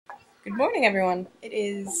Good morning, everyone. It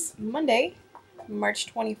is Monday,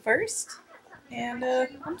 March 21st, and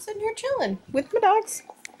I'm sitting here chilling with my dogs.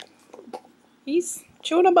 He's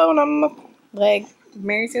chewing a bone on my leg.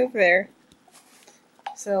 Mary's over there.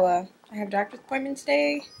 So, I have a doctor's appointment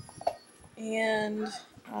today, and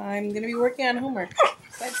I'm going to be working on homework.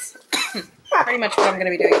 That's pretty much what I'm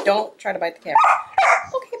going to be doing. Don't try to bite the camera.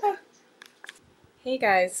 Okay, bye. Hey,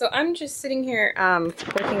 guys. So, I'm just sitting here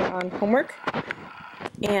working on homework,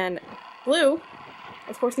 and Blue,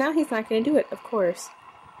 of course, now he's not going to do it, of course.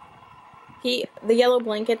 The yellow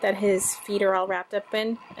blanket that his feet are all wrapped up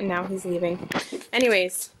in, and now he's leaving.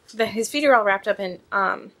 Anyways, his feet are all wrapped up in,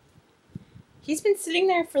 he's been sitting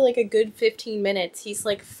there for like a good 15 minutes. He's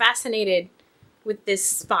like fascinated with this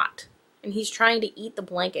spot, and he's trying to eat the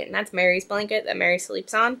blanket, and that's Mary's blanket that Mary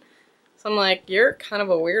sleeps on. So I'm like, you're kind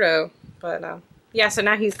of a weirdo, but, yeah, so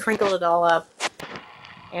now he's crinkled it all up,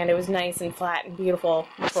 and it was nice and flat and beautiful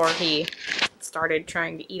before he started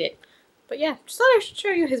trying to eat it. But yeah, just thought I should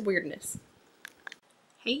show you his weirdness.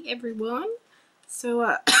 Hey everyone.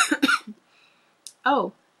 So,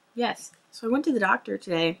 oh, yes. So I went to the doctor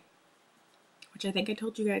today, which I think I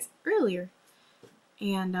told you guys earlier.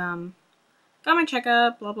 And, got my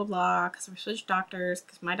checkup, blah, blah, blah, because we switched doctors,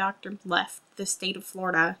 because my doctor left the state of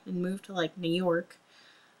Florida and moved to, like, New York.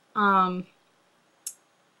 So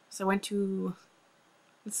I went to,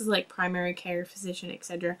 this is, like, primary care physician,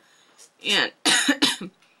 etc. And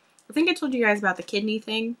I think I told you guys about the kidney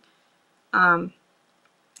thing.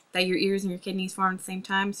 That your ears and your kidneys form at the same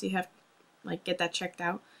time, so you have to, like, get that checked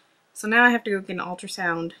out. So now I have to go get an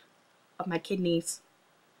ultrasound of my kidneys,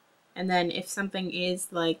 and then if something is,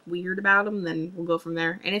 like, weird about them, then we'll go from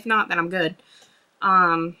there, and if not, then I'm good.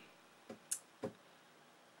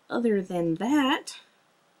 Other than that,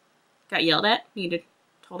 got yelled at,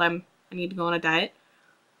 told I need to go on a diet,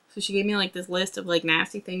 so she gave me, like, this list of, like,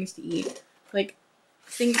 nasty things to eat, like,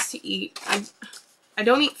 things to eat. I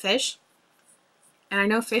don't eat fish. And I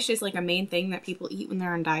know fish is like a main thing that people eat when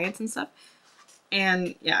they're on diets and stuff.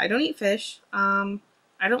 And yeah, I don't eat fish. I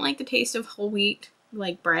don't like the taste of whole wheat,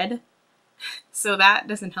 like, bread. So that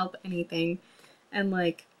doesn't help anything. And,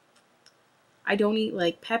 like, I don't eat,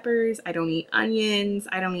 like, peppers. I don't eat onions.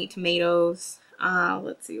 I don't eat tomatoes.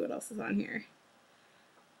 Let's see what else is on here.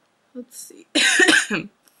 Let's see.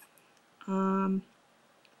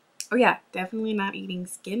 Oh yeah, definitely not eating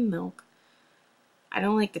skim milk. I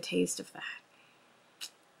don't like the taste of that.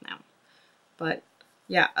 No. But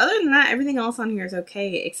yeah, other than that, everything else on here is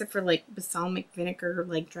okay, except for, like, balsamic vinegar,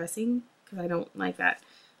 like, dressing, because I don't like that.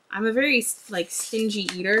 I'm a very, like, stingy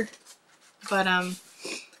eater, but,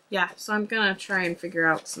 yeah, so I'm gonna try and figure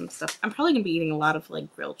out some stuff. I'm probably gonna be eating a lot of,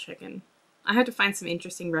 like, grilled chicken. I have to find some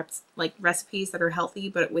interesting recipes that are healthy,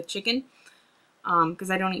 but with chicken, because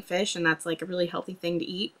I don't eat fish, and that's, like, a really healthy thing to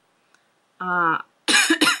eat. Other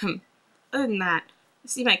than that,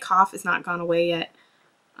 see, my cough has not gone away yet.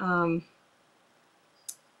 I'm,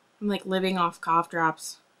 like, living off cough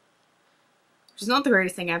drops, which is not the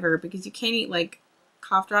greatest thing ever, because you can't eat, like,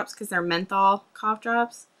 cough drops because they're menthol cough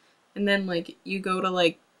drops, and then, like, you go to,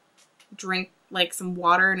 like, drink, like, some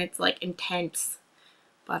water and it's, like, intense.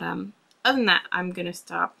 But other than that, I'm gonna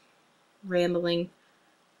stop rambling.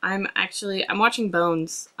 I'm watching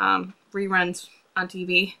Bones reruns on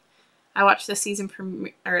TV. I watched the season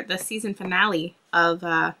finale of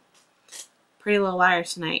Pretty Little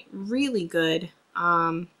Liars tonight. Really good.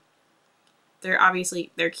 It's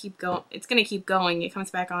gonna keep going. It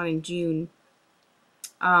comes back on in June.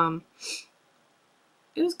 It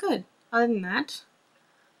was good. Other than that,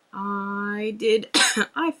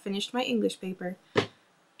 I finished my English paper,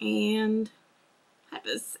 and that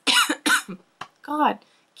was, God,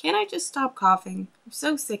 can't I just stop coughing? I'm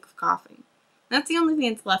so sick of coughing. That's the only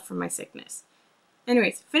thing that's left from my sickness.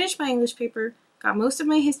 Anyways, finished my English paper, got most of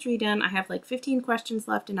my history done. I have like 15 questions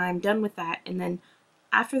left, and I'm done with that. And then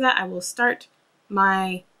after that, I will start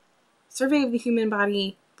my Survey of the Human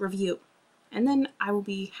Body review. And then I will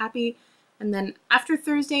be happy. And then after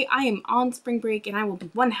Thursday, I am on spring break, and I will be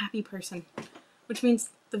one happy person. Which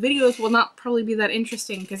means the videos will not probably be that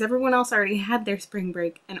interesting, because everyone else already had their spring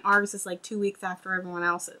break, and ours is like 2 weeks after everyone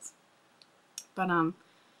else's. But,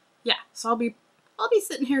 yeah, so I'll be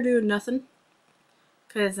sitting here doing nothing.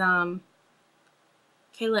 Because, Kayla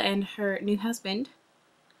and her new husband,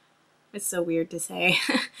 it's so weird to say,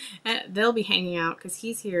 they'll be hanging out, because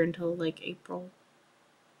he's here until, like, April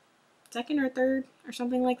 2nd or 3rd, or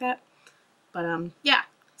something like that. But, yeah,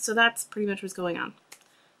 so that's pretty much what's going on.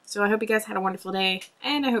 So I hope you guys had a wonderful day,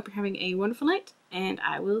 and I hope you're having a wonderful night, and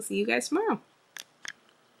I will see you guys tomorrow.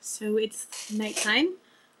 So it's nighttime.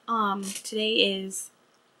 Today is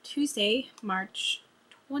Tuesday, March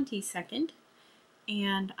 22nd,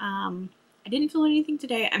 and I didn't feel anything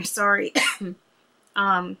today. I'm sorry.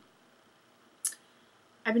 I've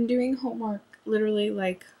been doing homework literally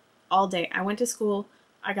like all day. I went to school,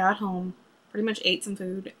 I got home, pretty much ate some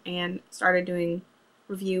food, and started doing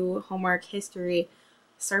review, homework, history,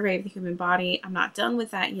 survey of the human body. I'm not done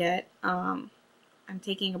with that yet. I'm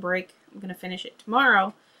taking a break. I'm going to finish it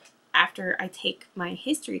tomorrow after I take my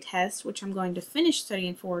history test, which I'm going to finish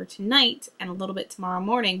studying for tonight and a little bit tomorrow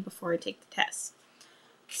morning before I take the test.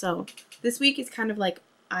 So this week is kind of like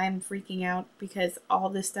I'm freaking out because all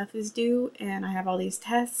this stuff is due and I have all these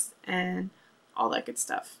tests and all that good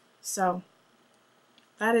stuff. So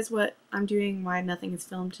that is what I'm doing, why nothing is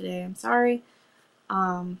filmed today. I'm sorry.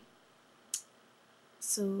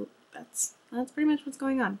 So that's pretty much what's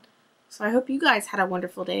going on. So I hope you guys had a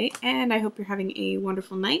wonderful day, and I hope you're having a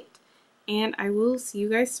wonderful night, and I will see you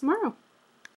guys tomorrow.